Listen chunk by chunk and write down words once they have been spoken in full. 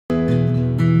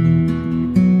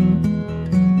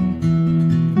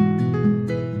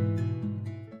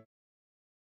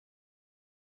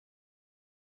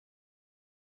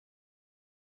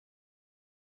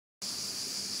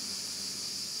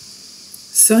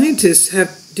Scientists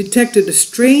have detected a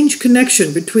strange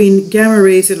connection between gamma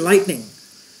rays and lightning.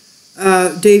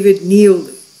 David Neal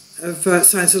of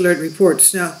Science Alert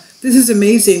reports. Now, this is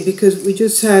amazing because we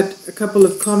just had a couple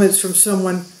of comments from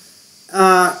someone,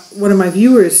 one of my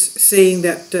viewers, saying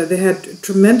that they had a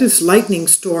tremendous lightning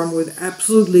storm with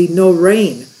absolutely no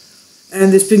rain.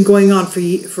 And it's been going on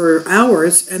for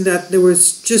hours, and that there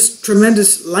was just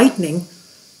tremendous lightning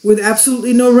with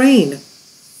absolutely no rain.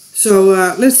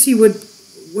 So let's see what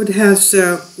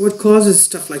causes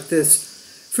stuff like this.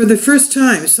 For the first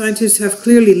time, scientists have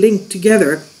clearly linked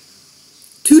together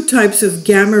two types of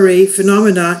gamma ray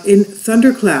phenomena in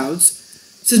thunderclouds,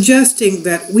 suggesting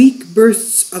that weak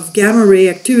bursts of gamma ray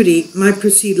activity might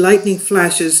precede lightning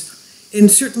flashes in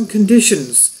certain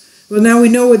conditions. Well, now we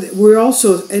know that we're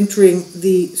also entering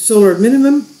the solar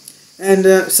minimum, and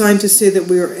scientists say that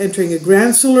we are entering a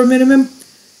grand solar minimum,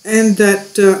 and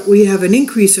that we have an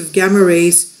increase of gamma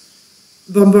rays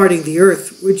bombarding the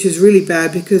Earth, which is really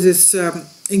bad because it's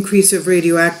increase of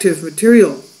radioactive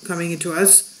material coming into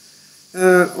us.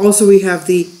 Also, we have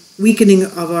the weakening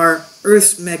of our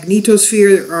Earth's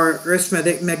magnetosphere, our Earth's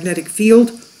magnetic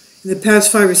field. In the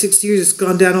past 5 or 6 years, it's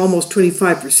gone down almost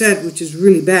 25%, which is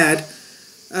really bad.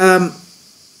 And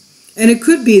it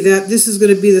could be that this is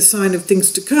going to be the sign of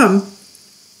things to come,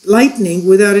 lightning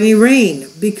without any rain,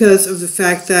 because of the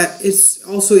fact that it's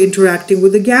also interacting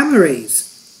with the gamma rays.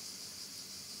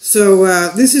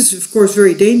 So this is, of course,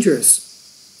 very dangerous.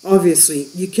 Obviously,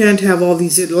 you can't have all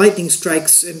these lightning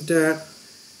strikes, and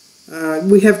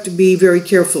we have to be very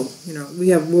careful. You know,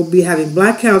 we'll be having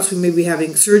blackouts. We may be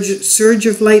having surge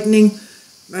of lightning,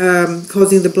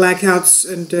 causing the blackouts,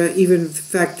 and even the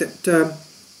fact that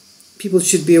people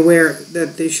should be aware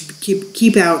that they should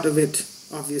keep out of it.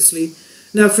 Obviously,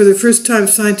 now for the first time,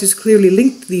 scientists clearly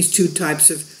linked these two types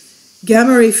of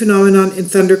gamma ray phenomenon in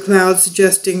thunderclouds,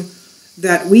 suggesting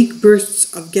that weak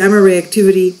bursts of gamma ray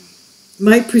activity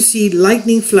might precede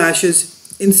lightning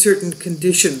flashes in certain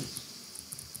conditions.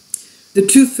 The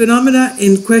two phenomena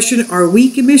in question are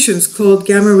weak emissions called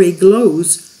gamma ray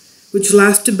glows, which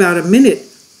last about a minute,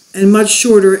 and much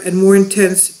shorter and more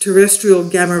intense terrestrial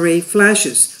gamma ray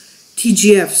flashes,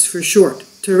 TGFs for short,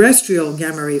 terrestrial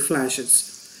gamma ray flashes.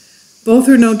 Both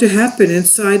are known to happen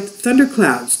inside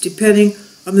thunderclouds, depending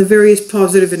on the various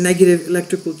positive and negative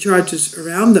electrical charges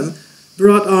around them,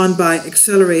 brought on by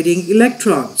accelerating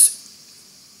electrons.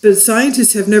 But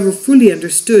scientists have never fully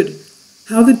understood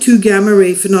how the two gamma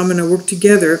ray phenomena work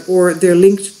together, or they're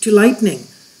linked to lightning.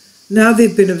 Now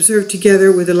they've been observed together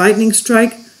with a lightning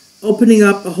strike, opening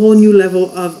up a whole new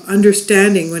level of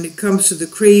understanding when it comes to the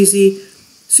crazy,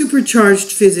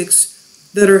 supercharged physics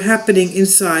that are happening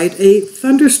inside a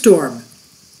thunderstorm.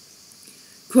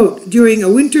 Quote, during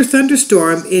a winter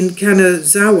thunderstorm in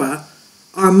Kanazawa,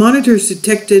 our monitors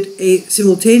detected a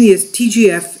simultaneous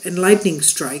TGF and lightning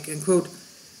strike, end quote,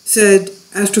 said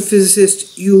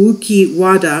astrophysicist Yuuki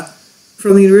Wada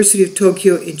from the University of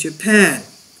Tokyo in Japan.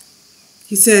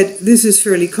 He said, this is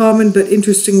fairly common, but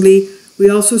interestingly, we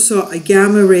also saw a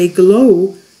gamma ray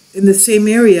glow in the same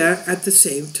area at the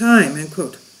same time, end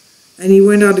quote. And he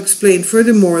went on to explain,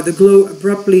 furthermore, the glow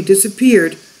abruptly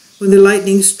disappeared when the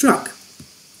lightning struck.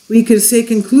 We can say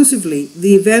conclusively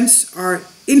the events are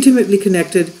intimately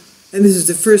connected, and this is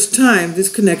the first time this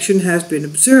connection has been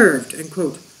observed, end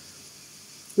quote.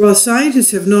 While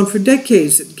scientists have known for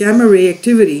decades that gamma ray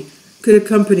activity could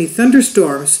accompany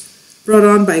thunderstorms brought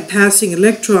on by passing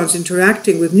electrons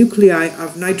interacting with nuclei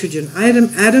of nitrogen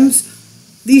atoms,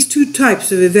 these two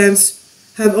types of events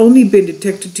have only been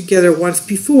detected together once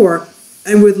before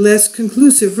and with less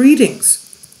conclusive readings.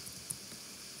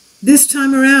 This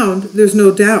time around, there's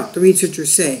no doubt, the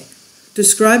researchers say,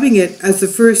 describing it as the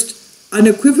first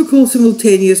unequivocal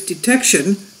simultaneous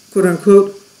detection,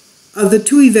 quote-unquote, of the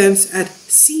two events at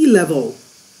sea level.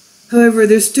 However,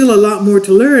 there's still a lot more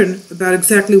to learn about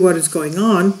exactly what is going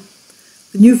on.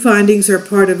 The new findings are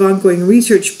part of ongoing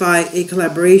research by a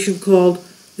collaboration called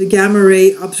the Gamma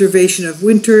Ray Observation of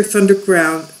Winter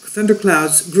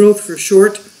Thunderclouds Growth for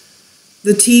short.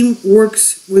 The team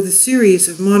works with a series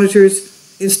of monitors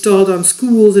installed on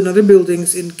schools and other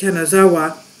buildings in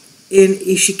Kanazawa in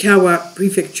Ishikawa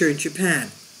Prefecture in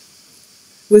Japan.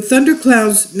 With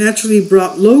thunderclouds naturally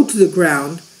brought low to the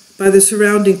ground by the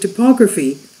surrounding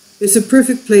topography, it's a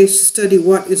perfect place to study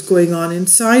what is going on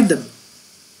inside them.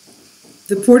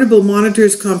 The portable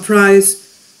monitors comprise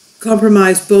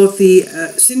both the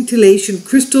scintillation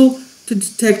crystal to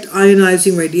detect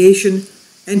ionizing radiation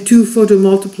and two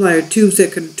photomultiplier tubes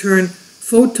that can turn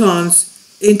photons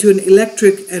into an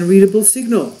electric and readable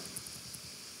signal.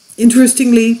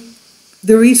 Interestingly,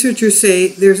 The researchers say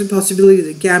there's a possibility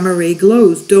that gamma ray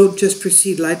glows don't just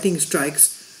precede lightning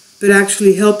strikes, but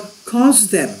actually help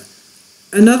cause them.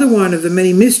 Another one of the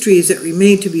many mysteries that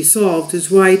remain to be solved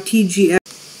is why TGF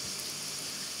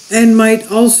and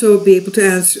might also be able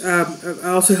to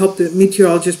also help the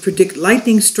meteorologists predict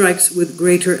lightning strikes with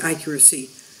greater accuracy.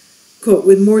 Quote,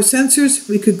 with more sensors,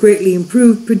 we could greatly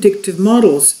improve predictive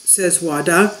models, says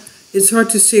Wada. It's hard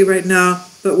to say right now,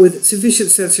 but with sufficient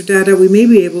sensor data, we may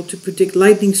be able to predict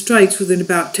lightning strikes within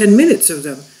about 10 minutes of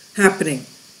them happening,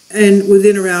 and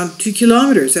within around 2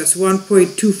 kilometers, that's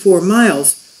 1.24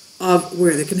 miles, of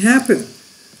where they can happen.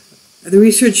 The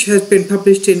research has been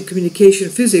published in Communication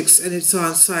Physics, and it's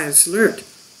on Science Alert.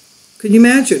 Can you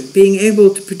imagine being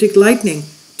able to predict lightning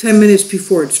 10 minutes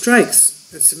before it strikes?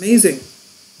 That's amazing.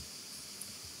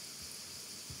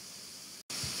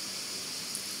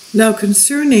 Now,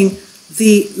 concerning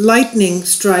the lightning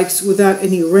strikes without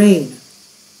any rain,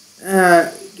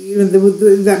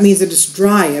 that means that it's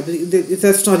dry.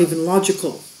 That's not even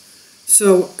logical.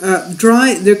 So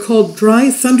they're called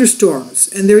dry thunderstorms,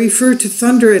 and they refer to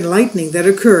thunder and lightning that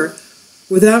occur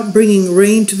without bringing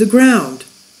rain to the ground.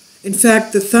 In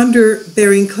fact, the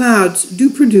thunder-bearing clouds do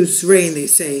produce rain, they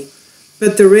say,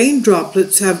 but the rain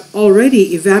droplets have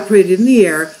already evaporated in the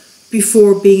air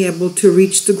before being able to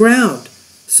reach the ground.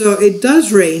 So it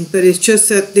does rain, but it's just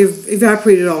that they've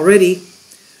evaporated already.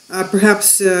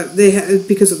 Perhaps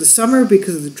because of the summer,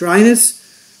 because of the dryness,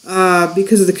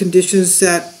 because of the conditions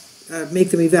that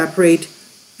make them evaporate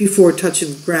before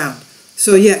touching the ground.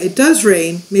 So yeah, it does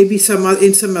rain, maybe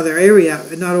in some other area,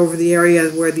 and not over the area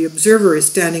where the observer is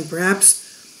standing perhaps.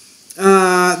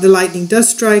 The lightning does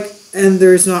strike, and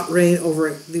there is not rain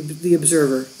over the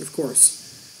observer, of course.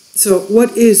 So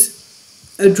what is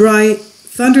a dry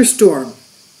thunderstorm?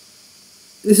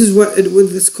 This is what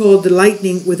it's called, the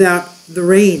lightning without the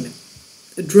rain.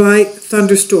 A dry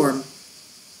thunderstorm.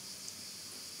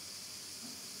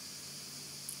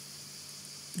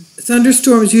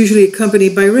 Thunderstorms usually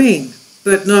accompanied by rain,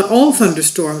 but not all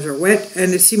thunderstorms are wet,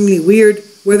 and a seemingly weird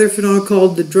weather phenomenon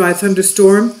called the dry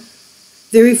thunderstorm.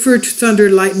 They refer to thunder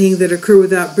and lightning that occur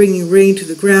without bringing rain to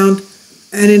the ground,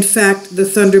 and in fact, the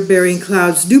thunder-bearing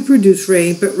clouds do produce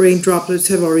rain, but rain droplets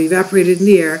have already evaporated in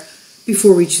the air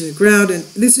before reaching the ground, and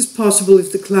this is possible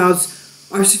if the clouds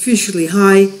are sufficiently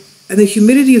high and the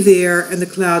humidity of the air and the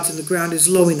clouds on the ground is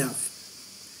low enough.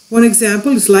 One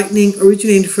example is lightning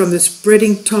originating from the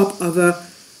spreading top of a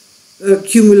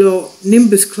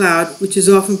cumulonimbus cloud, which is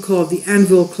often called the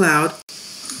anvil cloud,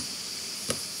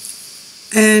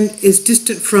 and is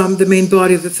distant from the main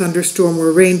body of the thunderstorm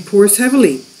where rain pours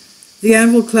heavily. The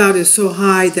anvil cloud is so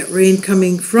high that rain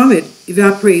coming from it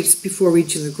evaporates before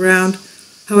reaching the ground.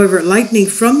 However, lightning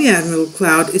from the anvil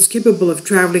cloud is capable of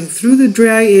traveling through the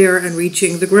dry air and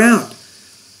reaching the ground.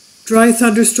 Dry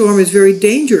thunderstorm is very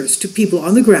dangerous to people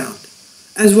on the ground,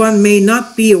 as one may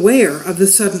not be aware of the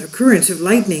sudden occurrence of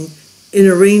lightning in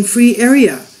a rain-free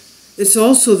area. It's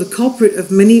also the culprit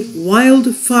of many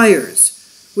wildfires.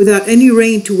 Without any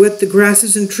rain to wet the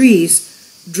grasses and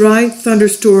trees, dry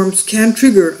thunderstorms can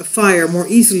trigger a fire more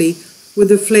easily with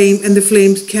the flame, and the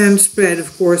flames can spread,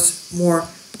 of course, more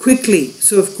quickly.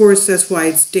 So, of course, that's why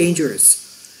it's dangerous.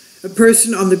 A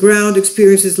person on the ground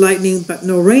experiences lightning but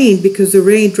no rain because the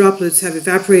rain droplets have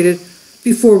evaporated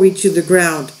before reaching the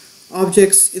ground.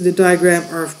 Objects in the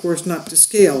diagram are, of course, not to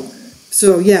scale.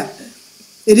 So, yeah,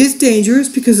 it is dangerous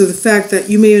because of the fact that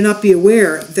you may not be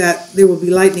aware that there will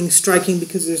be lightning striking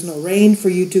because there's no rain for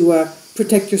you to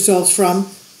protect yourselves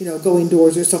from, go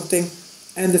indoors or something.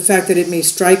 And the fact that it may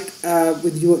strike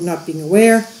with you not being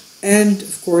aware, and,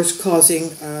 of course, causing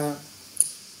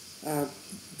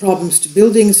problems to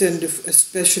buildings, and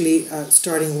especially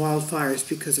starting wildfires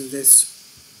because of this.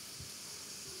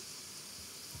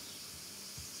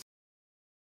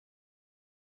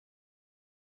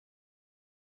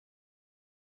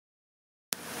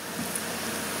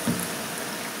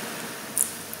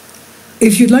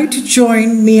 If you'd like to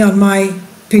join me on my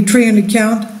Patreon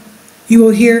account, you will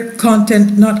hear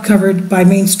content not covered by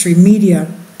mainstream media.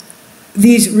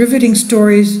 These riveting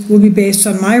stories will be based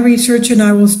on my research, and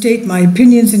I will state my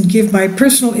opinions and give my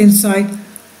personal insight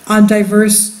on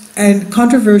diverse and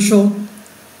controversial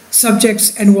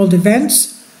subjects and world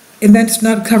events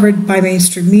not covered by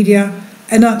mainstream media,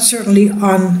 and not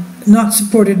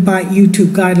supported by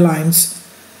YouTube guidelines.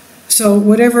 So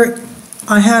whatever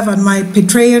I have on my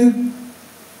Patreon,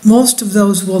 most of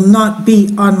those will not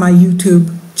be on my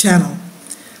YouTube channel.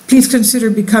 Please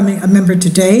consider becoming a member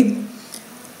today.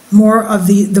 More of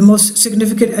the most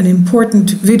significant and important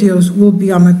videos will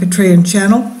be on my Patreon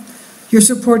channel. Your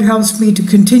support helps me to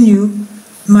continue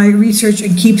my research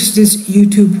and keeps this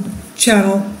YouTube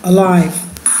channel alive.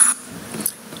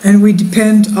 And we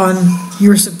depend on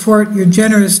your support, your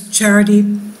generous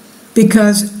charity,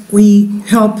 because we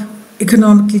help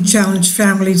economically challenged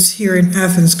families here in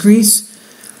Athens, Greece,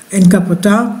 in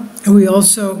Kapota, and we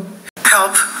also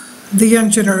help the young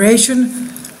generation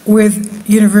with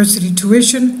university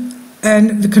tuition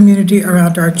and the community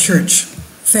around our church.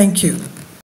 Thank you.